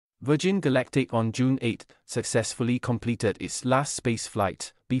Virgin Galactic on June 8 successfully completed its last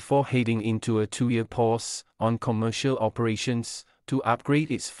spaceflight before heading into a 2-year pause on commercial operations to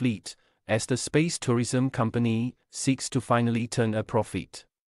upgrade its fleet, as the space tourism company seeks to finally turn a profit.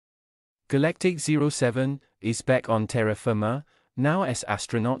 Galactic 07 is back on terra firma, now as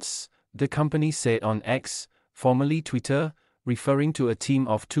astronauts, the company said on X, formerly Twitter, referring to a team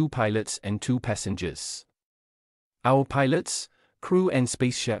of 2 pilots and 2 passengers. Our pilots, crew and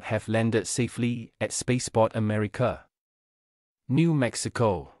spaceship have landed safely at Spaceport America, New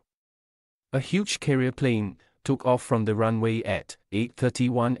Mexico. A huge carrier plane took off from the runway at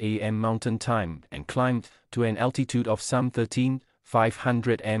 8:31 a.m. Mountain Time and climbed to an altitude of some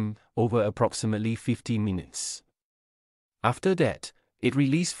 13,500 m over approximately 50 minutes. After that, it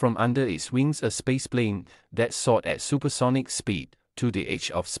released from under its wings a spaceplane that soared at supersonic speed to the edge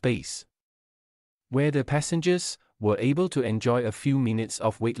of space, where the passengers were able to enjoy a few minutes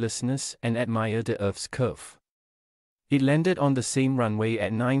of weightlessness and admire the Earth's curve. It landed on the same runway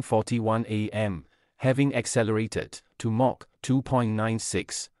at 9:41 a.m., having accelerated to Mach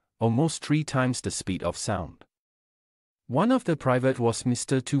 2.96, almost 3 times the speed of sound. One of the private was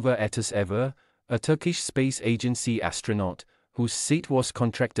Mr. Tuva Atesever, a Turkish space agency astronaut, whose seat was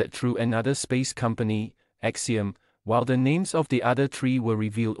contracted through another space company, Axiom, while the names of the other 3 were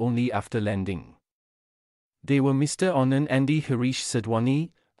revealed only after landing. They were Mr. Onan Andy Harish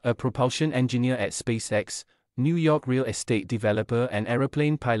Sidwani, a propulsion engineer at SpaceX, New York real estate developer and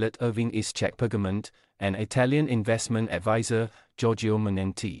aeroplane pilot Irving Ischak Pergament, and Italian investment advisor Giorgio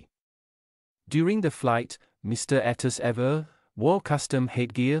Menenti. During the flight, Mr. Atesever wore custom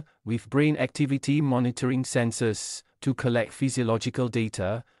headgear with brain activity monitoring sensors to collect physiological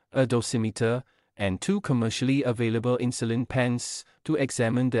data, a dosimeter, and 2 commercially available insulin pens to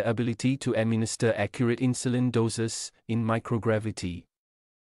examine the ability to administer accurate insulin doses in microgravity,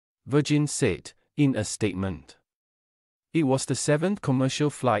 Virgin said in a statement. It was the 7th commercial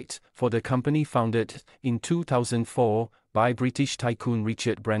flight for the company founded in 2004 by British tycoon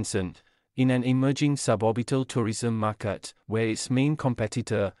Richard Branson, in an emerging suborbital tourism market where its main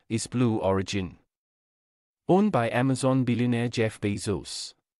competitor is Blue Origin, owned by Amazon billionaire Jeff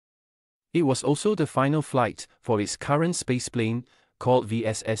Bezos. It was also the final flight for its current spaceplane, called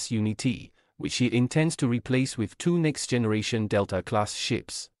VSS Unity, which it intends to replace with 2 next-generation Delta-class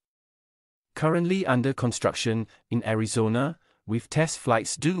ships, currently under construction in Arizona, with test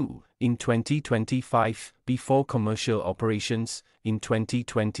flights due in 2025 before commercial operations in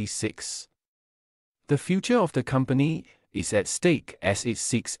 2026. The future of the company is at stake as it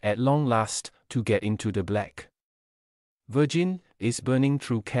seeks at long last to get into the black. Virgin is burning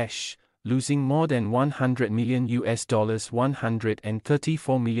through cash, losing more than $100 million,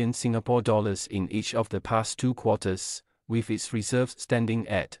 134 million Singapore dollars in each of the past 2 quarters, with its reserves standing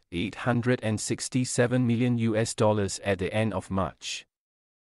at $867 million at the end of March.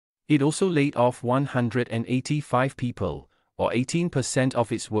 It also laid off 185 people, or 18%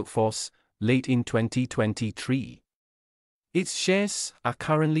 of its workforce, late in 2023. Its shares are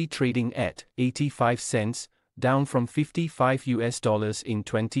currently trading at 85 cents, down from $55 in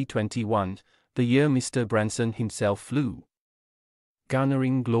 2021, the year Mr. Branson himself flew,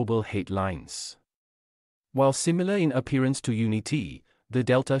 garnering global headlines. While similar in appearance to Unity, the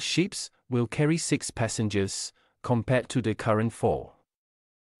Delta ships will carry 6 passengers, compared to the current 4.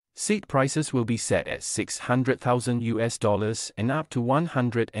 Seat prices will be set at $600,000 and up to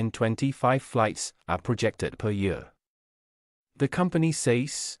 125 flights are projected per year, the company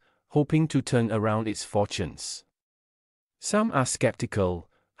says, hoping to turn around its fortunes. Some are skeptical,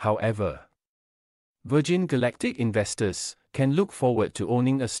 however. Virgin Galactic investors can look forward to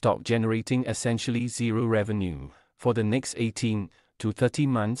owning a stock generating essentially 0 revenue for the next 18 to 30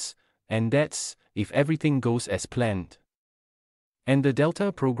 months, and that's if everything goes as planned. And the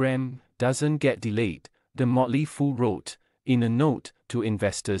Delta program doesn't get delayed, the Motley Fool wrote in a note to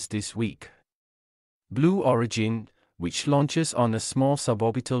investors this week. Blue Origin, which launches on a small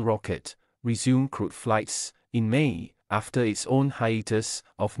suborbital rocket, resumed crewed flights in May after its own hiatus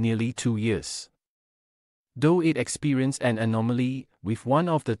of nearly 2 years, though it experienced an anomaly with one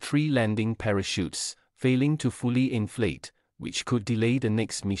of the 3 landing parachutes failing to fully inflate, which could delay the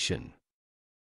next mission.